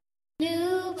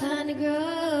Piney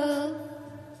Grove.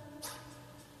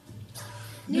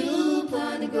 New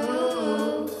Piney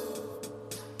Grove.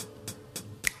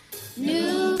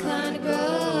 New Piney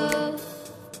Grove.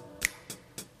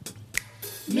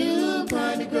 New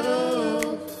Piney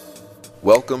Grove.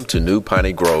 Welcome to New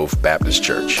Piney Grove Baptist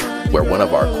Church, where one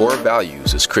of our core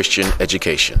values is Christian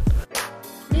education.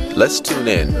 Let's tune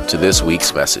in to this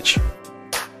week's message.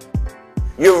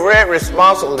 You've read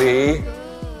responsibly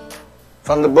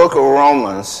from the book of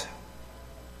Romans.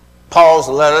 Paul's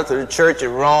letter to the church at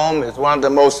Rome is one of the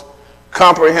most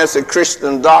comprehensive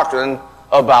Christian doctrine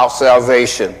about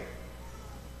salvation.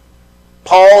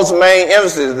 Paul's main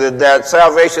emphasis is that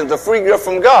salvation is a free gift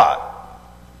from God,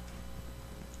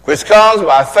 which comes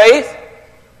by faith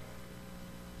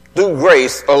through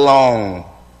grace alone.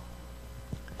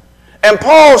 And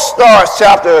Paul starts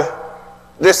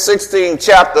this 16th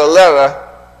chapter letter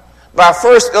by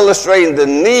first illustrating the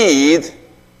need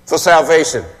for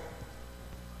salvation.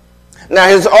 Now,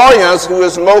 his audience, who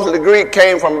is mostly Greek,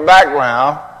 came from a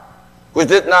background which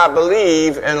did not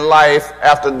believe in life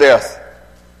after death.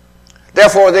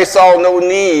 Therefore, they saw no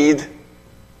need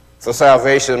for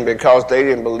salvation because they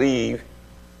didn't believe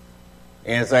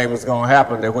anything was going to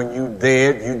happen, that when you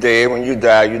dead, you dead, when you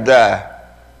die, you die.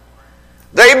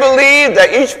 They believed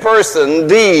that each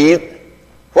person's deed,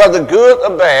 whether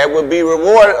good or bad, would be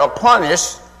rewarded or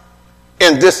punished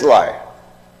in this life.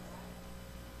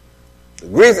 The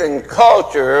Greek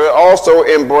culture also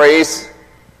embraced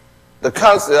the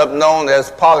concept known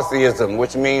as polytheism,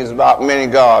 which means about many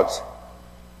gods.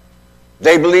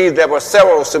 They believed there were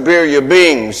several superior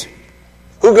beings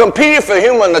who competed for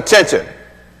human attention,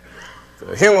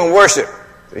 for human worship,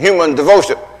 for human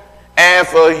devotion, and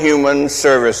for human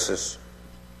services.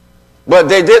 But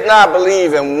they did not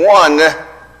believe in one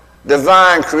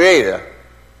divine creator.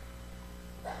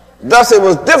 Thus, it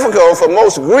was difficult for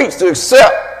most Greeks to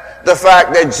accept the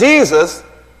fact that Jesus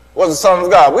was the Son of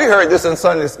God. We heard this in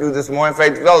Sunday school this morning,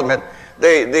 faith development.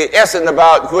 The essence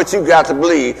about what you got to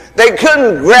believe. They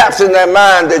couldn't grasp in their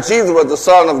mind that Jesus was the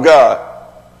Son of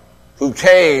God who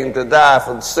came to die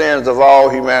for the sins of all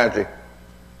humanity.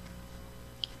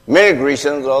 Many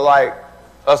Grecians are like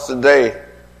us today.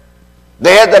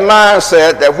 They had the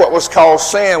mindset that what was called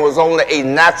sin was only a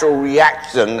natural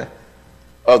reaction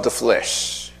of the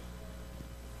flesh.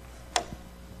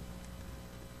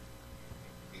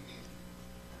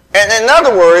 And in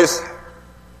other words,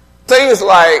 things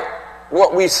like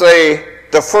what we say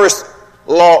the first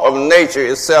law of nature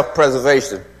is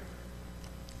self-preservation.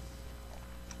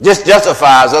 This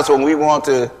justifies us when we want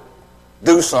to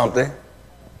do something.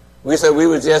 We say we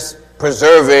were just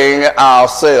preserving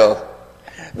ourselves.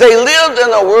 They lived in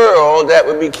a world that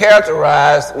would be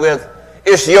characterized with,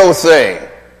 it's your thing.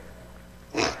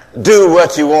 Do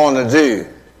what you want to do.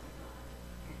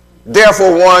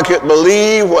 Therefore, one could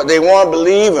believe what they want to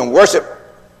believe and worship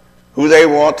who they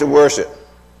want to worship.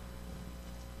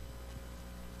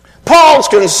 Paul's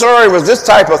concern was this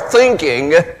type of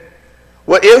thinking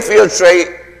would infiltrate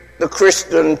the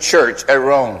Christian church at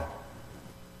Rome.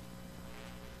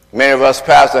 Many of us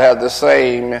pastors have the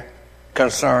same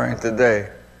concern today.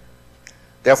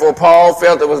 Therefore, Paul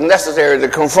felt it was necessary to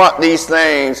confront these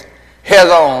things head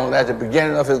on at the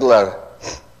beginning of his letter.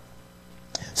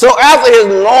 So after his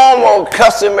normal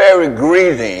customary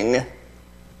greeting,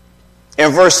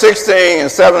 in verse 16 and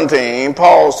 17,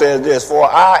 Paul says this, "For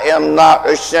I am not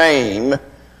ashamed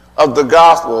of the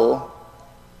gospel,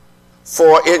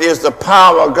 for it is the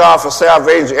power of God for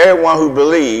salvation to everyone who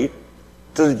believes,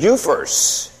 to the Jew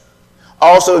first,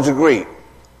 also to Greek.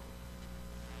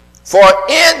 For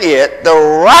in it the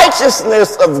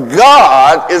righteousness of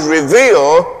God is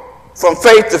revealed from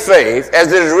faith to faith,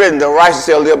 as it is written, the righteous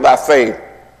shall live by faith."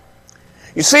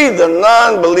 You see, the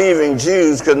non-believing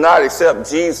Jews could not accept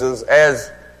Jesus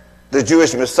as the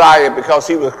Jewish Messiah because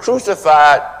he was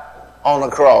crucified on a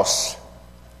cross.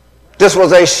 This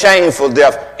was a shameful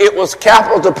death. It was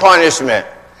capital punishment.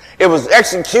 It was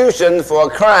execution for a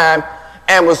crime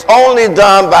and was only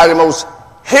done by the most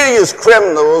hideous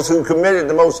criminals who committed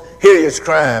the most hideous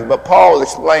crime. But Paul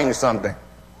explained something.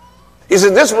 He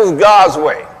said this was God's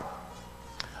way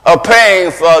of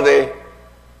paying for the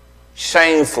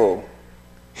shameful,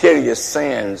 hideous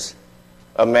sins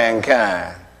of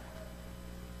mankind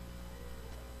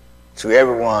to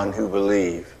everyone who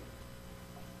believes.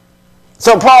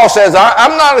 So Paul says,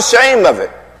 I'm not ashamed of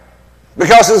it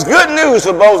because it's good news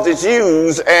for both the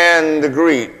Jews and the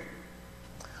Greek.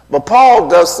 But Paul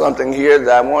does something here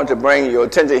that I want to bring your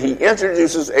attention. He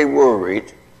introduces a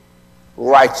word,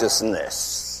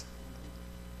 righteousness.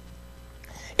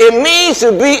 It means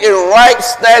to be in right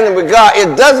standing with God.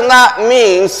 It does not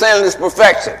mean sinless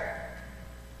perfection.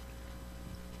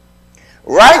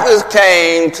 Righteousness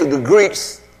came to the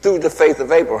Greeks through the faith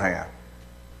of Abraham.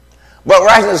 But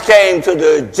righteousness came to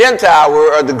the Gentile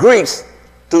world, or the Greeks,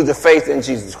 through the faith in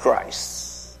Jesus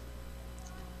Christ.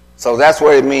 So that's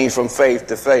what it means from faith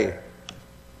to faith.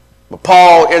 But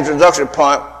Paul's introduction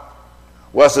point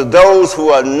was to those who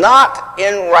are not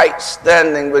in right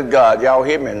standing with God. Y'all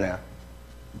hear me now?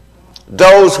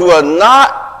 Those who are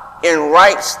not in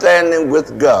right standing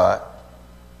with God,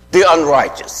 the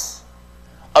unrighteous,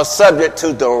 are subject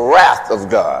to the wrath of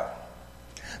God.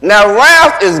 Now,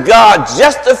 wrath is God's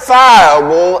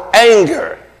justifiable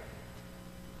anger.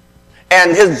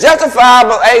 And his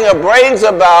justifiable anger brings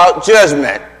about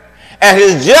judgment. And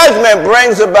his judgment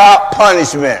brings about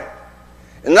punishment.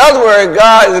 In other words,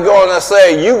 God is going to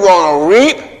say, you're going to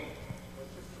reap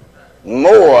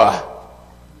more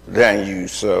than you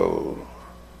sowed.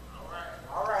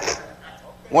 I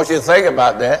want you to think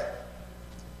about that.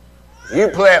 You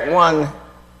plant one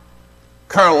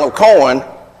kernel of corn,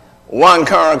 one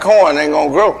kernel of corn ain't going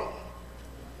to grow.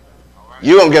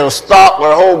 You're going to get a stalk with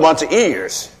a whole bunch of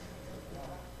ears.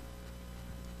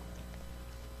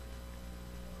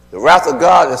 The wrath of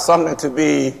God is something to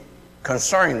be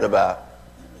concerned about.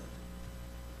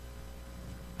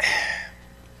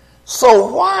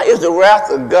 So why is the wrath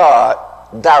of God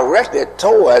directed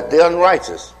toward the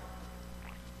unrighteous?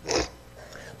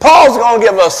 Paul's going to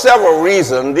give us several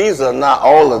reasons. These are not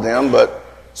all of them, but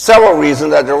several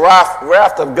reasons that the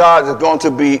wrath of God is going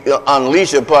to be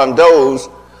unleashed upon those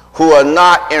who are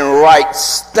not in right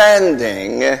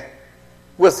standing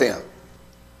with him.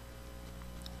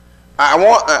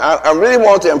 I really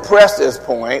want to impress this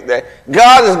point that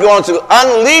God is going to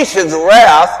unleash his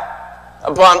wrath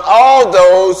upon all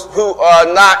those who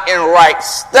are not in right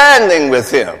standing with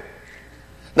him.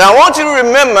 Now I want you to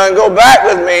remember and go back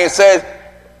with me and say,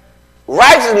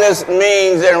 righteousness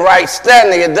means in right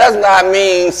standing. It does not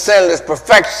mean sinless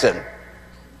perfection.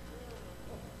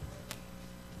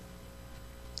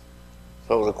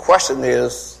 So the question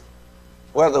is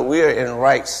whether we are in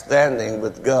right standing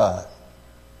with God.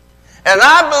 And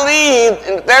I believe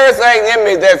in everything in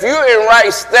me that if you're in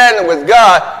right standing with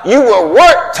God, you will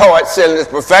work towards sinless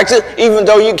perfection, even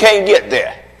though you can't get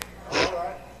there.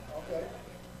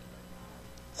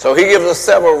 So he gives us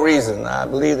several reasons. I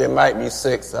believe there might be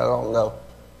 6. I don't know.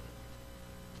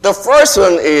 The first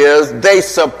one is they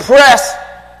suppress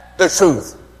the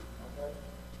truth.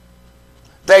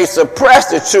 They suppress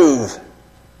the truth.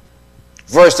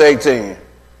 Verse 18.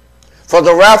 For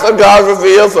the wrath of God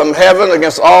revealed from heaven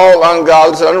against all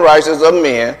ungodliness and unrighteousness of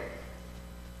men,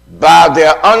 by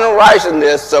their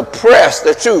unrighteousness suppress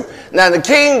the truth. Now the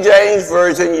King James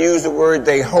Version used the word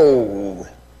they hold.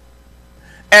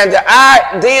 And the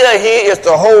idea here is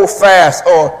to hold fast,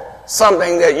 or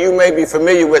something that you may be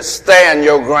familiar with, stand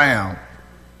your ground.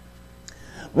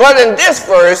 But in this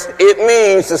verse, it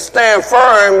means to stand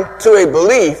firm to a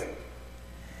belief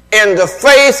in the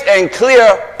face and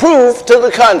clear proof to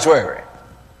the contrary.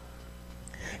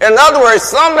 In other words,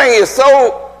 something is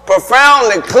so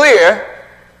profoundly clear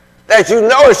that you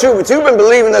know it's true, but you've been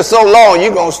believing it so long,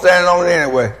 you're going to stand on it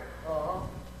anyway.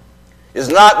 It's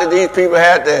not that these people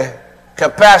had the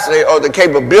capacity or the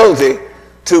capability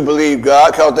to believe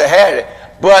God, because they had it,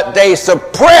 but they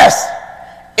suppress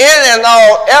in and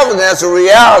all evidence of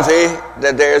reality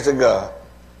that there is a God.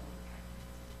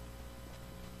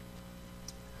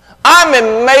 I'm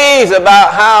amazed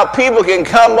about how people can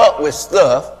come up with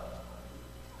stuff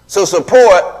to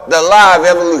support the lie of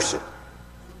evolution.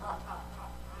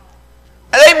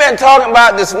 And they've been talking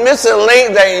about this missing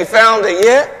link, they ain't found it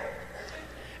yet.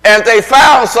 And if they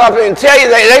found something and tell you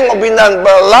that it ain't going to be nothing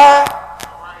but a lie.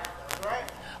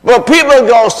 But people are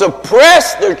going to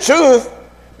suppress the truth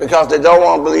because they don't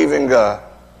want to believe in God.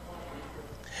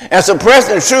 And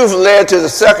suppressing the truth led to the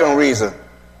second reason.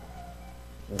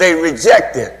 They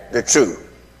rejected the truth.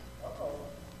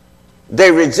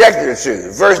 They rejected the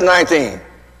truth. Verse 19.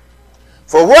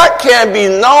 For what can be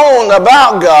known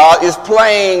about God is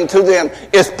plain to them.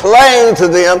 It's plain to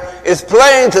them. It's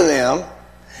plain to them.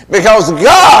 Because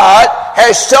God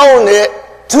has shown it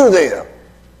to them.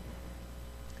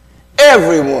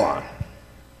 Everyone.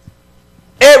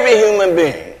 Every human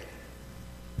being.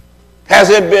 Has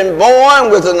it been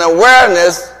born with an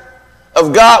awareness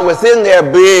of God within their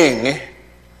being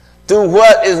through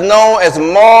what is known as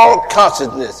moral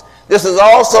consciousness. This is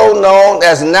also known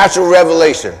as natural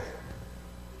revelation.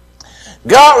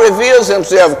 God reveals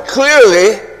himself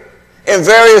clearly in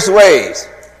various ways.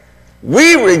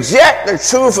 We reject the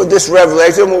truth of this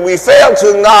revelation when we fail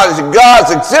to acknowledge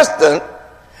God's existence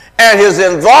and his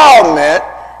involvement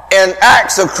in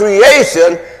acts of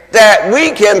creation that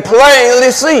we can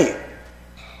plainly see.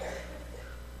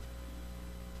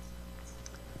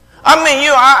 I mean,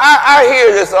 I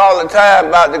hear this all the time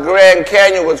about the Grand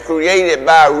Canyon was created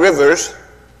by rivers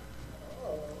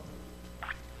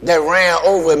that ran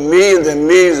over millions and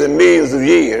millions and millions of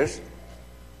years.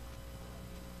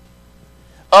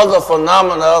 Other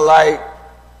phenomena like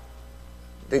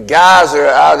the geyser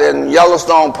out in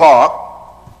Yellowstone Park.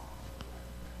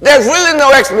 There's really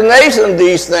no explanation of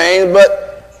these things,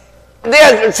 but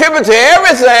they're attributed to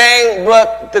everything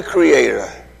but the Creator.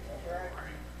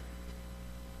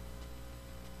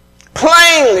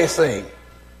 Plainly seen.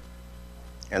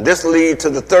 And this leads to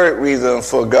the third reason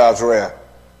for God's wrath.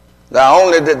 Not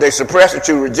only did they suppress the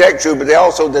truth, reject truth, but they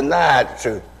also denied the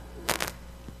truth.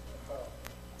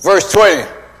 Verse 20.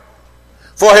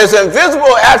 For his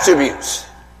invisible attributes,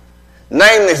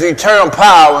 namely his eternal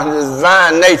power and his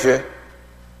divine nature,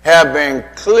 have been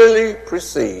clearly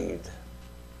perceived.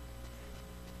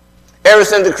 Ever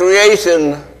since the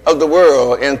creation of the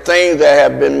world and things that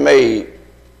have been made,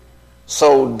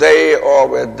 so they are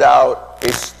without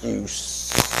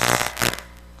excuse.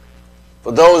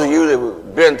 For those of you that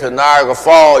have been to Niagara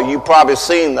Falls, you've probably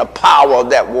seen the power of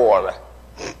that water.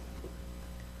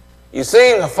 You've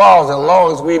seen the falls as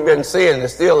long as we've been seeing it,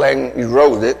 still ain't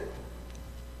eroded.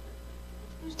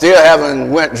 Still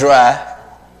haven't went dry.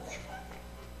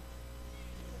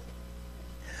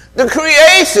 The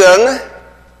creation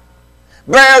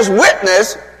bears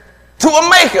witness to a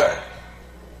maker,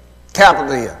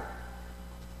 capital M.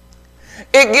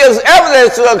 It gives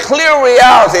evidence to a clear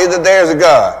reality that there's a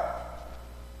God.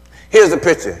 Here's the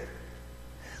picture.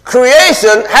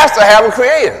 Creation has to have a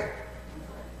creator.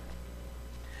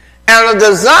 And a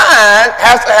design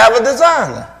has to have a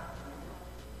designer.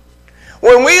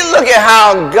 When we look at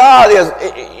how God is,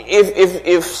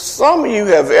 if some of you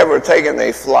have ever taken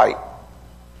a flight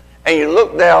and you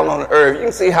look down on the earth, you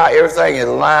can see how everything is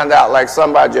lined out like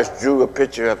somebody just drew a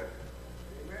picture of it.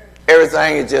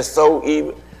 Everything is just so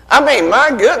even. I mean,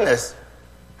 my goodness,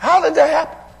 how did that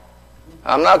happen?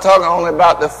 I'm not talking only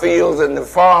about the fields and the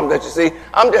farms that you see.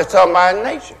 I'm just talking about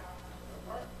nature.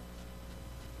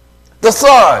 The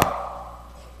sun,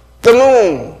 the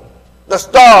moon, the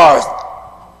stars,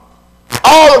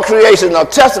 all of creation are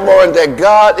testimony that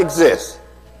God exists.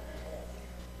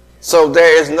 So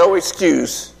there is no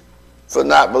excuse for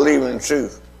not believing in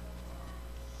truth.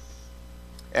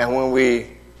 And when we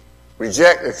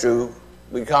reject the truth,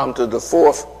 we come to the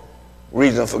fourth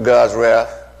reason for God's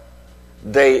wrath.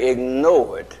 They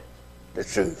ignored the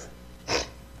truth.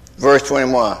 Verse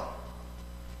 21.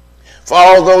 For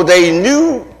although they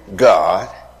knew God,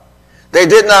 they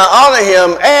did not honor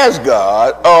him as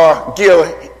God or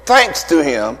give thanks to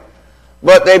him,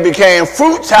 but they became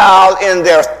futile in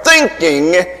their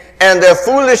thinking, and their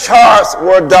foolish hearts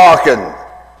were darkened.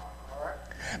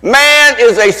 Man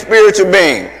is a spiritual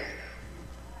being.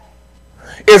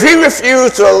 If he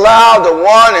refused to allow the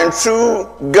one and true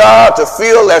God to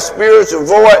fill that spiritual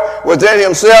void within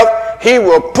himself, he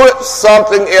will put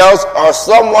something else or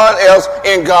someone else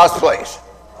in God's place.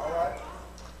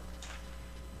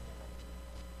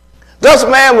 Thus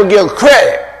man will give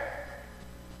credit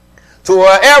to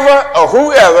whoever or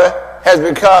whoever has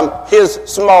become his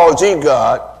small g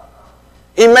God.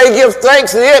 He may give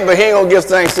thanks to it, but he ain't going to give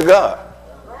thanks to God.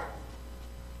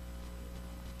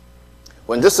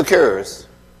 When this occurs,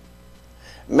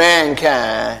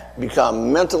 mankind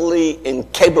become mentally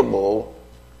incapable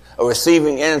of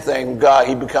receiving anything from God.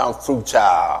 He becomes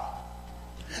futile.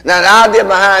 Now, the idea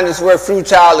behind this word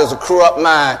futile is a corrupt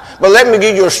mind. But let me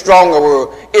give you a stronger word.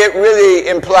 It really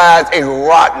implies a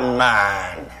rotten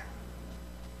mind.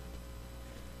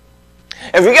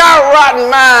 If you got a rotten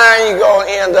mind, you're going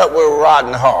to end up with a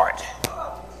rotten heart.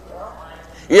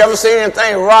 You ever seen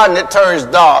anything rotten? It turns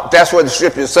dark. That's what the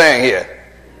scripture is saying here.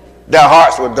 Their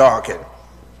hearts were darkened.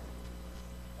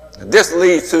 This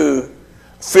leads to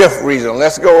fifth reason.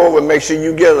 Let's go over and make sure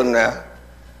you get them now.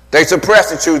 They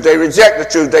suppressed the truth. They rejected the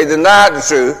truth. They denied the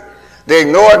truth. They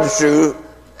ignored the truth.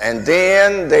 And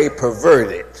then they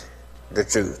perverted the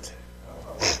truth.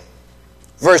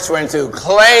 Verse 22,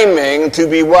 claiming to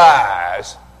be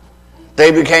wise,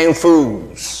 they became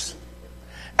fools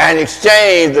and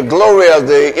exchanged the glory of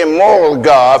the immoral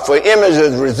God for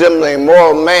images resembling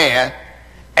mortal man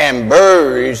and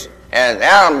birds and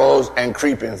animals and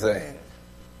creeping things.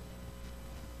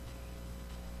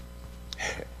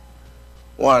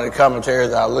 One of the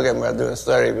commentaries I look at when I do a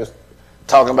study was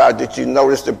talking about, did you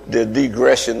notice the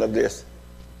digression of this?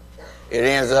 It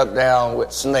ends up down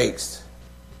with snakes.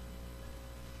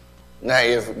 Now,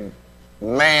 if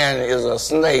man is a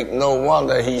snake, no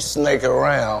wonder he snake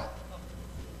around.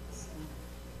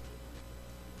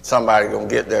 Somebody gonna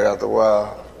get there after a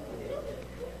while.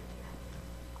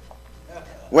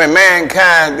 when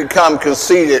mankind become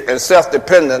conceited and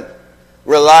self-dependent,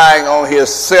 relying on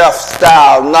his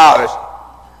self-styled knowledge,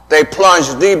 they plunge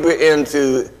deeper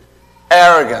into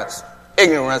arrogance,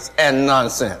 ignorance, and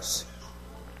nonsense.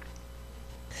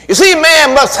 You see,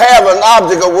 man must have an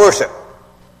object of worship.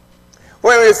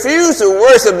 When he refuses to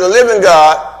worship the living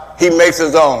God, he makes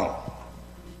his own.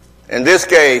 In this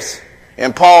case,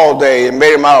 in Paul's day, it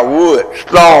made him out of wood,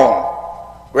 stone,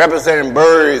 representing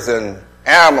birds and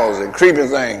animals and creeping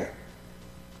things,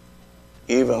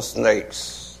 even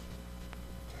snakes.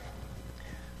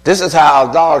 This is how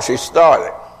idolatry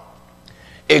started.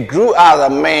 It grew out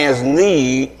of man's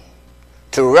need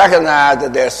to recognize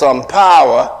that there's some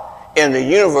power in the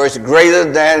universe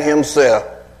greater than himself.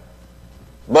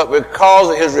 But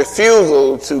because of his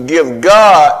refusal to give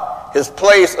God his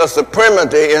place of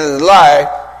supremacy in his life,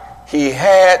 he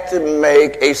had to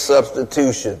make a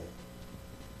substitution.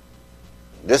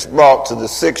 This brought to the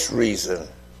sixth reason.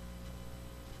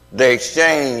 They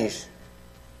exchanged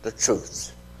the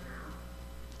truth.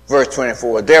 Verse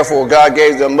 24, therefore God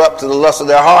gave them up to the lust of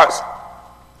their hearts,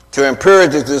 to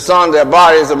impurity, to dishonor their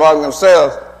bodies among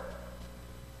themselves,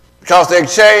 because they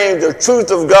exchanged the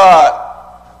truth of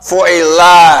God for a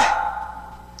lie,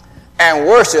 and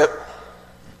worshiped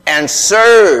and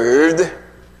served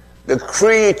the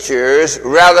creatures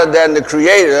rather than the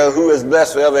Creator, who is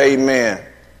blessed forever. Amen.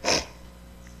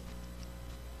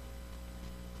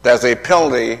 There's a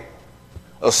penalty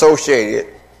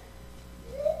associated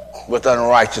with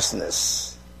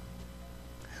unrighteousness.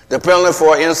 The penalty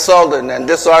for insulting and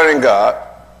dishonoring God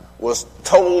was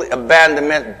total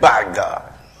abandonment by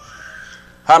God.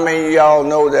 How many of y'all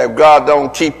know that if God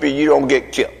don't keep you, you don't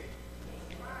get killed?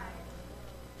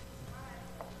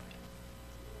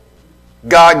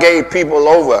 God gave people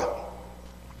over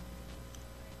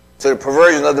to the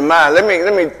perversion of the mind.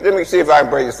 Let me see if I can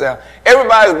break this down.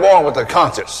 Everybody's born with a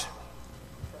conscience.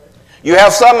 You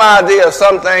have some idea of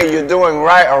something you're doing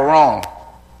right or wrong.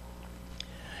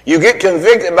 You get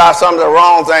convicted by some of the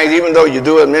wrong things, even though you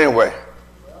do them anyway.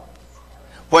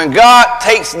 When God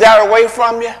takes that away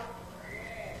from you,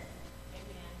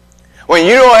 when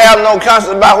you don't have no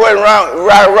conscience about what's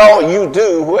right or wrong, you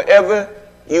do whatever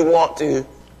you want to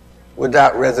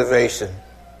without reservation.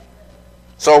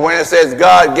 So when it says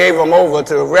God gave them over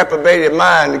to a reprobated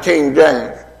mind, the King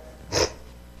James,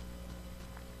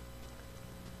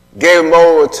 gave them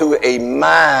over to a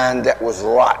mind that was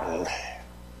rotten.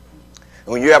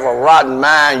 When you have a rotten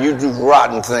mind, you do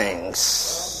rotten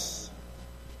things.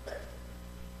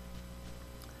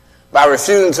 By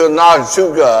refusing to acknowledge the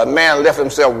true God, man left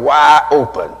himself wide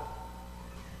open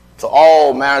to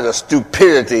all manners of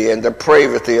stupidity and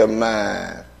depravity of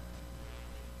mind.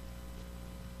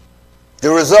 The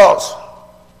results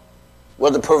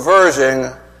were the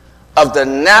perversion of the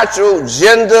natural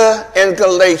gender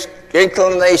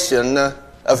inclination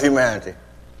of humanity.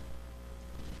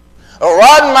 A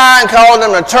rotten mind called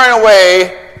them to turn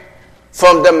away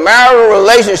from the marital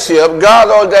relationship God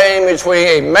ordained between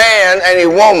a man and a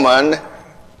woman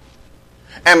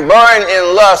and burn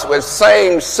in lust with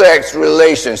same-sex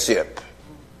relationship.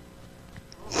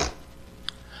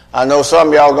 I know some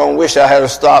of y'all going to wish I had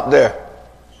stopped there.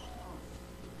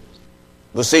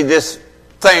 But see, this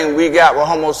thing we got with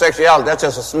homosexuality, that's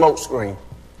just a smoke screen.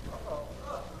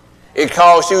 It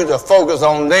calls you to focus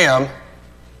on them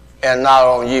and not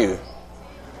on you.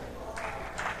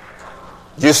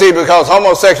 You see, because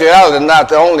homosexuality is not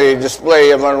the only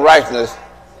display of unrighteousness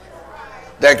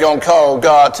that can cause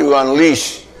God to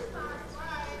unleash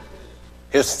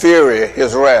his fury,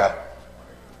 his wrath.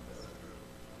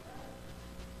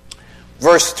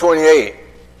 Verse 28.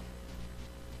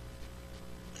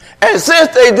 And since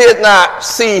they did not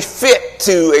see fit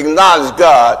to acknowledge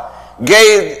God,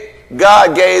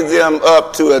 God gave them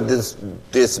up to this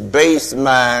debased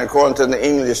mind, according to the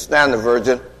English Standard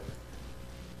Version,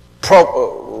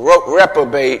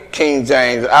 reprobate King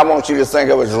James. I want you to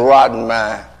think of it as rotten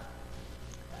mind,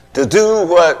 to do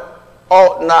what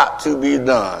ought not to be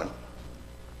done.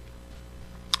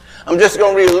 I'm just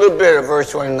going to read a little bit of verse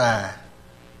 29.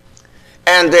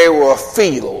 And they were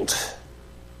filled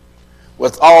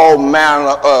with all manner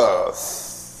of.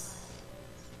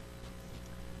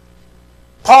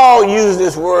 Paul used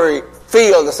this word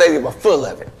filled to say they were full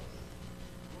of it.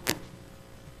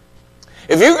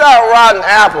 If you got a rotten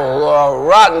apple or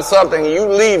rotten something, you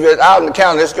leave it out on the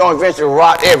counter, it's going to eventually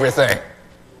rot everything.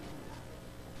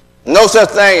 No such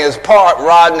thing as part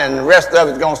rotten and the rest of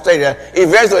it's going to stay there.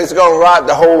 Eventually it's going to rot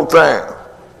the whole thing.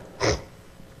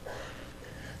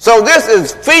 So this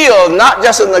is filled, not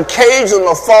just an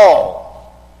occasional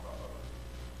fall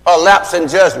or lapse in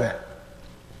judgment.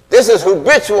 This is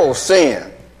habitual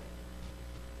sin.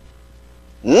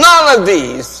 None of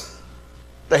these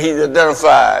that he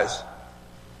identifies,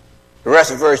 the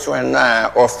rest of verse 29,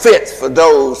 are fit for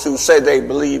those who say they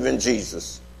believe in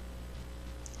Jesus.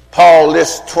 Paul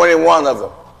lists 21 of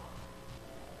them.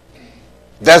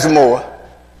 There's more.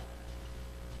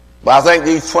 But I think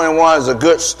these 21 is a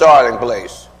good starting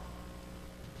place.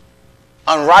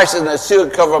 Unrighteousness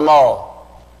should cover them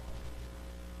all.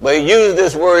 But he uses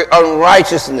this word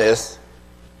unrighteousness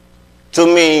to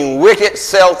mean wicked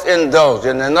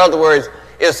self-indulgence. In other words,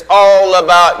 it's all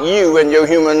about you and your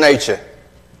human nature.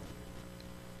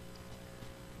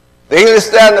 The English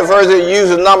Standard Version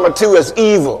uses number 2 as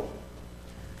evil.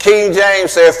 King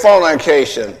James said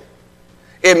fornication.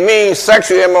 It means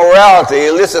sexual immorality,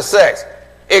 illicit sex.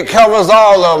 It covers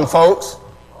all of them, folks.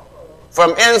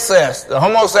 From incest to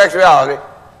homosexuality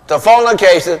to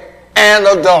fornication and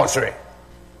adultery.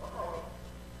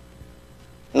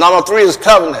 Number 3 is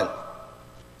covenant.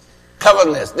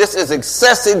 Covetousness. This is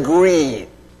excessive greed.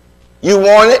 You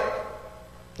want it,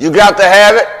 you got to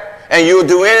have it, and you'll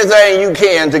do anything you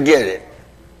can to get it.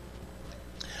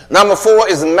 Number 4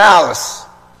 is malice.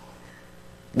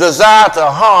 Desire to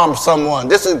harm someone.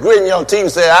 This is gritting your teeth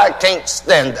and say, I can't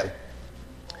stand them.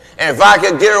 And if I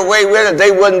could get away with it,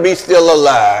 they wouldn't be still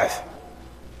alive.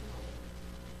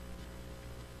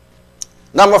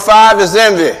 Number 5 is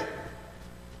envy.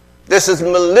 This is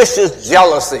malicious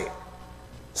jealousy.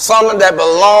 Something that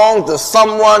belongs to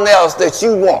someone else that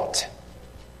you want.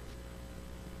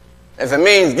 If it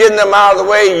means getting them out of the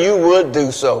way, you would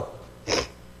do so.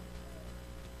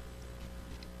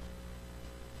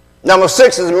 Number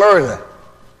 6 is murder.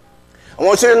 I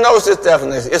want you to notice this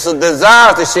definition. It's a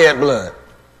desire to shed blood.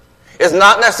 It's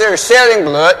not necessarily shedding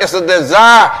blood. It's a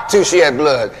desire to shed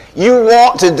blood. You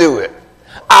want to do it.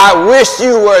 I wish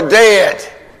you were dead.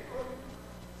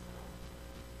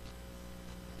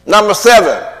 Number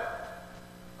 7.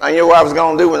 I knew what I was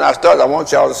going to do when I started. I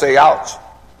want y'all to say, ouch.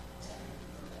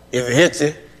 If it hits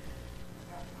you.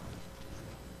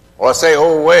 Or say,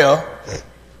 oh, well.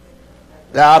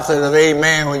 The opposite of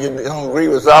amen when you don't agree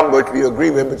with something, but you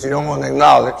agree with it, but you don't want to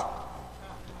acknowledge.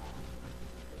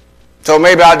 So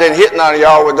maybe I didn't hit none of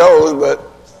y'all with those,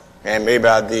 and maybe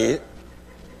I did.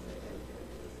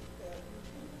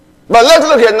 But let's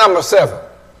look at number 7.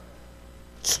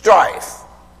 Strife.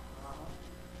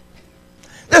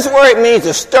 This word means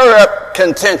to stir up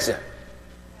contention.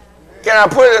 Can I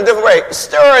put it in a different way?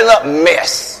 Stirring up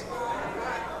mess.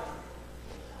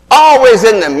 Always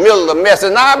in the middle of the mess.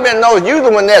 And I've been noticed,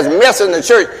 usually when there's mess in the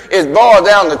church, it's boiled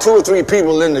down to 2 or 3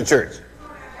 people in the church.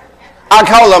 I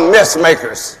call them mess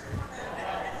makers.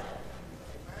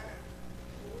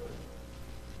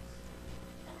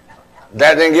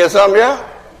 That didn't get something, yeah?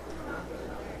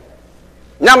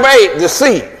 Number 8,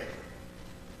 deceit.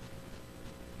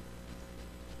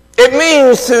 It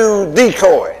means to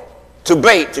decoy, to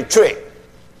bait, to trick.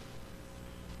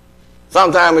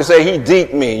 Sometimes we say, he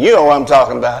deeked me. You know what I'm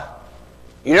talking about.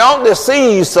 You don't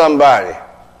deceive somebody.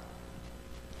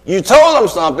 You told them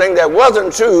something that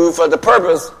wasn't true for the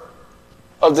purpose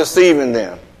of deceiving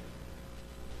them.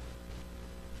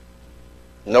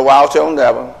 No ouch on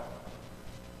that one.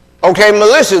 Okay,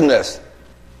 maliciousness.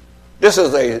 This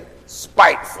is a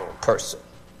spiteful person.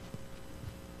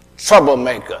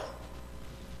 Troublemaker.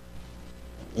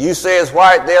 You say it's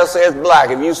white, they'll say it's black.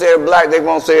 If you say it's black, they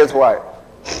won't say it's white.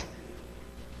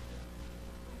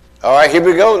 All right, here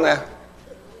we go now.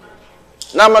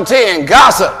 Number 10,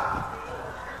 gossip.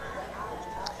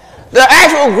 The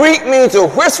actual Greek means to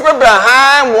whisper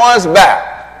behind one's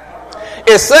back.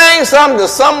 It's saying something to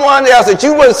someone else that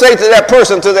you wouldn't say to that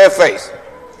person to their face.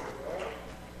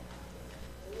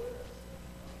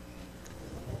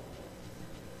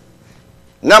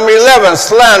 Number 11,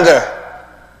 slander.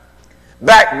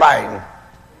 Backbiting.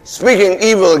 Speaking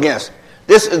evil against.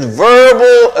 This is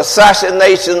verbal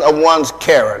assassination of one's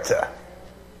character.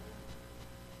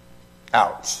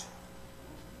 Ouch.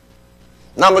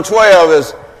 Number 12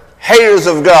 is haters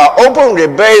of God. Open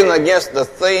rebellion against the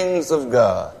things of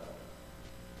God,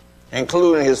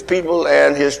 including his people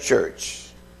and his church.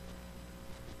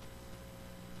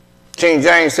 King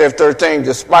James said 13,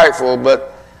 despiteful,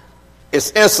 but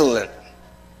it's insolent.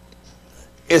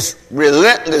 It's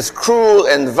relentless, cruel,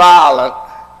 and violent.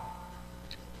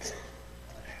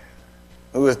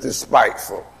 Who is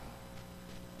despiteful.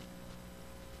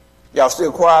 Y'all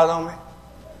still quiet on me?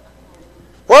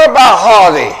 What about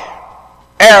haughty,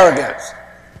 arrogance,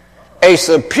 a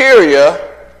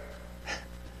superior,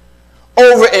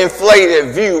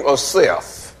 overinflated view of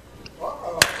self?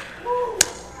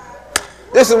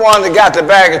 This is one that got the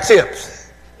bag of chips.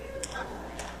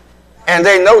 And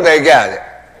they know they got it.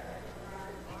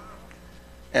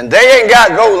 And they ain't got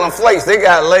golden flakes, they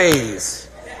got Lay's.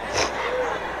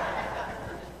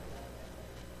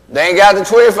 They ain't got the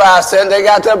 25 cent, they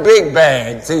got the big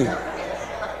bag too.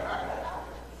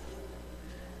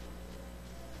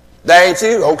 That ain't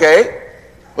you? Okay.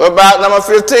 What about number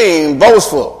 15?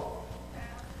 Boastful.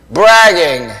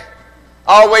 Bragging.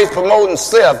 Always promoting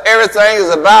self. Everything is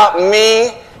about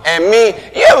me and me.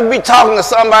 You ever be talking to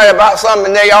somebody about something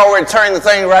and they already turn the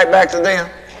thing right back to them?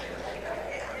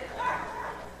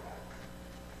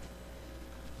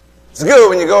 It's good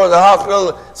when you go to the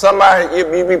hospital, somebody,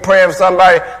 you be praying for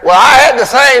somebody. Well, I had the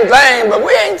same thing, but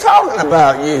we ain't talking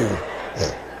about you.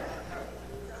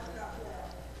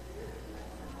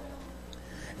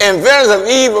 Inventors of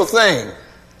evil things.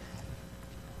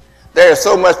 There's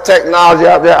so much technology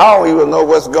out there, I don't even know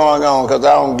what's going on because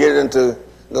I don't get into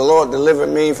the Lord delivered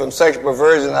me from sexual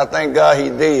perversion. I thank God he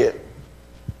did.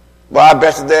 But I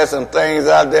bet you there's some things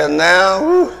out there now.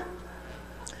 Whew.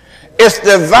 It's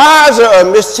the deviser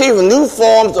of mischief, new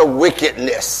forms of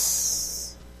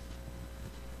wickedness.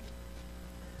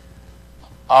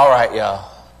 All right,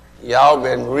 y'all. Y'all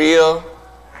been real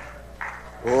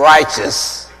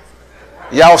righteous.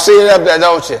 Y'all see it up there,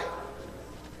 don't you?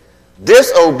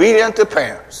 Disobedient to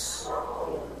parents.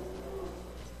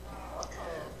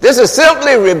 This is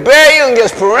simply rebellion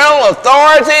against parental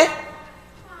authority,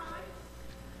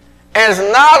 and it's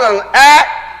not an act,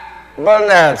 but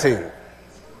an attitude.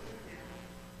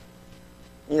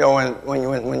 You know,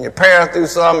 when your parents do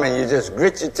something and you just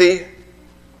grit your teeth,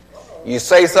 you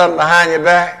say something behind your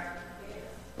back.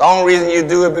 The only reason you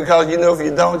do it because you know if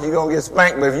you don't, you're going to get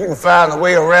spanked. But if you can find a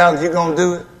way around, you're going to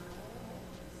do it.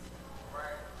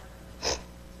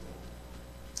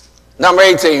 Number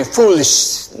 18,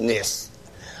 foolishness.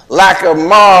 Lack of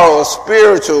moral,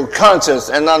 spiritual conscience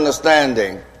and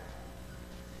understanding.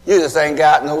 You just ain't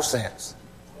got no sense.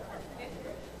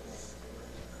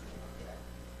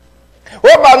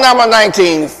 What about number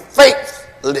 19?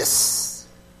 Faithless,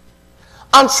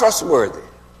 untrustworthy,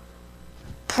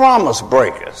 promise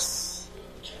breakers.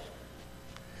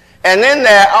 And in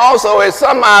there also is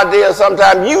some idea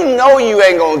sometimes you know you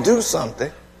ain't going to do something.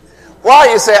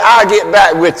 Why you say, I'll get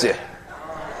back with you.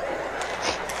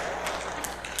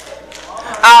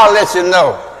 I'll let you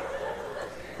know.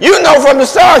 You know from the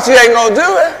start you ain't going to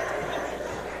do it.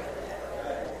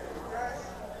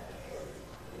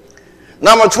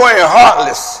 Number 20,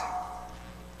 heartless,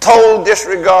 total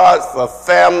disregard for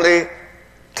family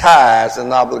ties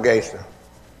and obligation.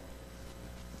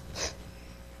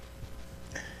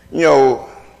 You know,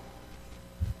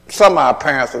 some of our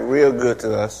parents were real good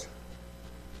to us.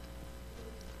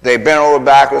 They bent over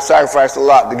backwards, sacrificed a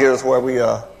lot to get us where we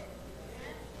are.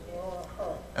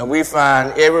 And we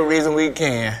find every reason we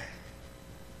can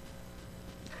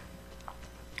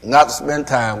not to spend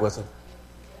time with them.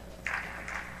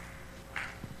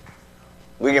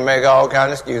 We can make all kinds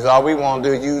of excuses. All we want to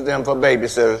do is use them for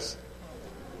babysitters.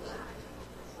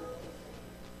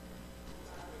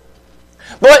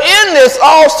 But in this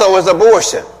also is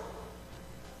abortion.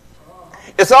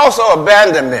 It's also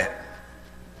abandonment.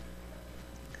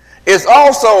 It's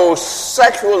also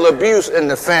sexual abuse in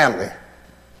the family.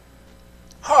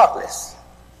 Heartless.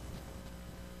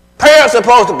 Parents are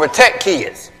supposed to protect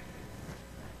kids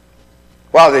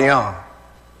while they're young.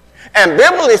 And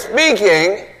biblically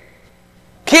speaking,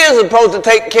 kids are supposed to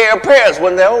take care of parents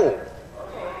when they're old.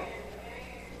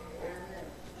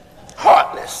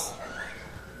 Heartless.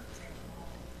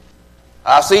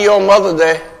 I'll see you on Mother's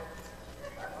Day.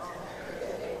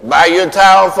 Buy you a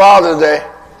tie on Father's Day.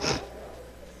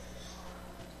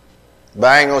 But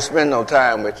I ain't going to spend no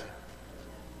time with you.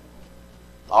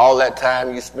 All that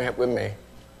time you spent with me.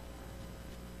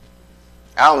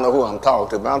 I don't know who I'm talking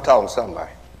to, but I'm talking to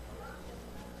somebody.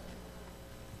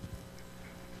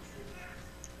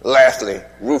 Lastly,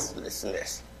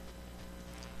 ruthlessness.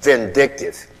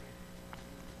 Vindictive.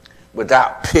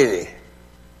 Without pity.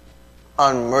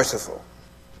 Unmerciful.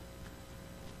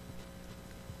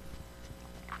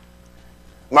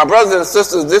 My brothers and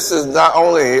sisters, this is not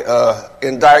only an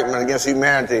indictment against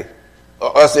humanity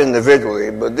or us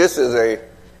individually, but this is an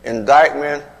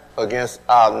indictment against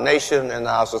our nation and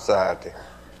our society.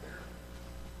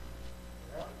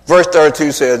 Verse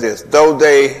 32 says this, though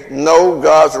they know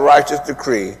God's righteous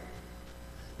decree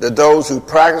that those who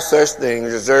practice such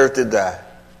things deserve to die,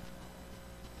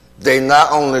 they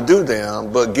not only do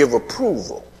them, but give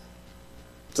approval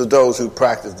to those who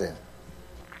practice them.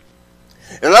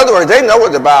 In other words, they know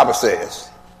what the Bible says,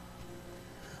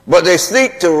 but they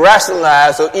seek to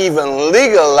rationalize or even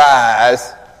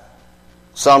legalize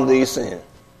some of these sins.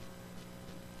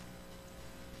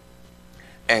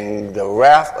 and the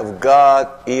wrath of God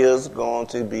is going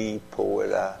to be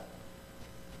poured out.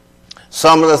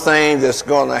 Some of the things that's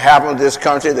going to happen to this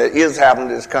country, that is happening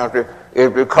to this country, is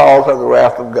because of the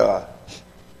wrath of God.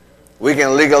 We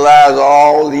can legalize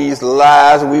all these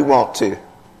lies we want to.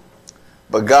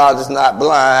 But God is not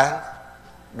blind,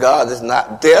 God is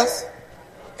not deaf,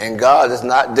 and God is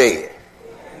not dead.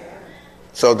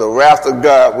 So the wrath of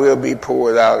God will be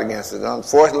poured out against it.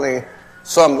 Unfortunately,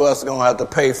 some of us are going to have to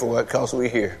pay for it because we're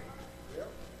here.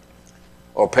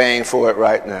 Or paying for it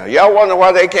right now. Y'all wonder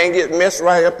why they can't get missed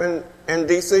right up in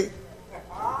D.C.?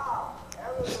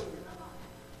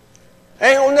 They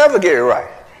ain't going to never get it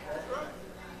right.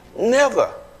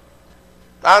 Never.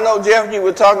 I know, Jeff, you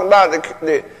were talking about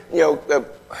the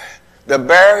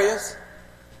barriers.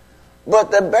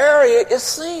 But the barrier is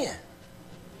sin.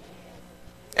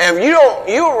 And if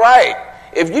you're right.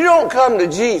 If you don't come to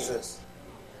Jesus,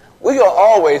 we're going to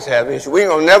always have issues. We ain't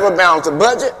going to never balance a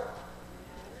budget.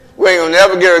 We ain't going to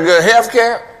never get a good health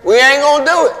care. We ain't going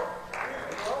to do it.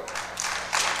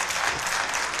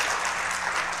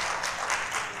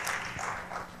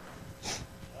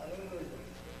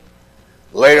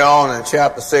 Later on in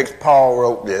chapter 6, Paul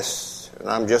wrote this, and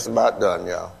I'm just about done,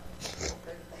 y'all.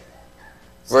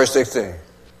 Verse 16.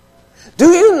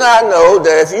 Do you not know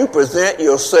that if you present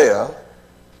yourself,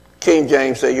 King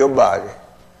James say your body,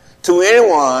 to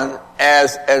anyone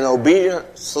as an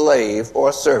obedient slave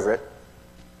or servant,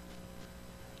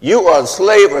 you are a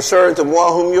slave or servant to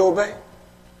one whom you obey?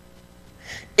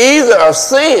 Either of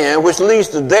sin, which leads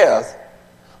to death,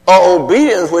 or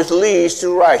obedience, which leads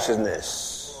to righteousness.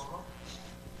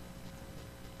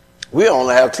 We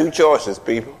only have two choices,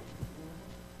 people.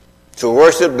 To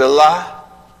worship the lie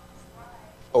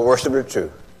or worship the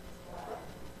truth.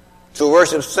 To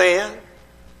worship sin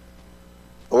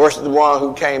or worship the one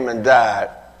who came and died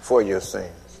for your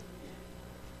sins.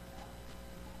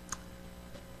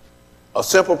 A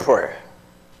simple prayer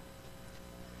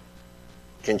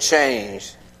can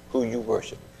change who you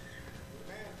worship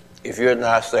if you're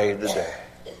not saved today.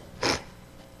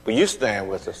 Will you stand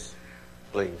with us,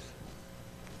 please?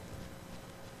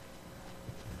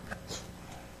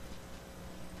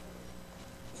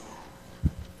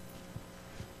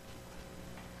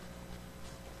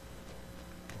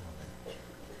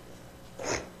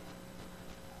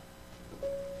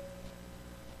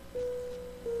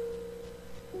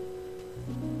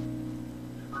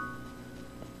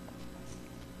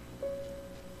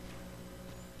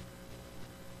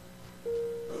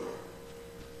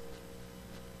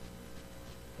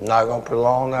 I'm not going to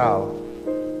prolong now.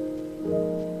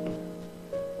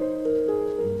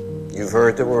 You've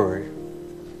heard the word.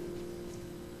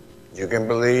 You can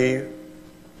believe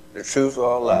the truth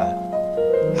or a lie.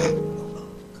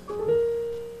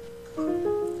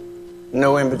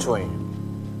 No in between.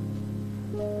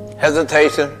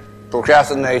 Hesitation,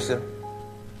 procrastination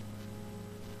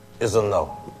is a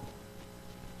no.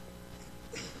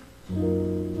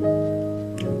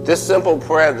 This simple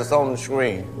prayer that's on the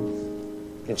screen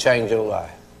can change your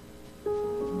life.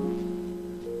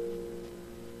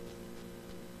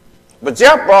 But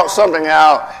Jeff brought something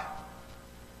out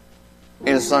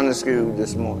in Sunday school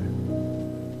this morning.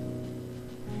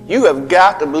 You have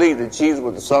got to believe that Jesus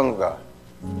was the Son of God.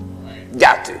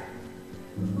 Got to.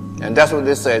 And that's what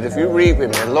this says. If you read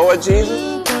with me, Lord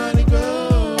Jesus.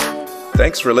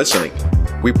 Thanks for listening.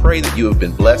 We pray that you have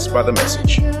been blessed by the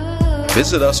message.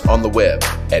 Visit us on the web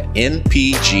at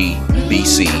npgbc.org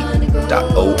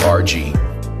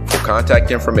for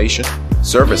contact information,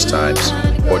 service times,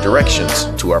 or directions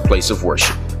to our place of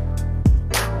worship.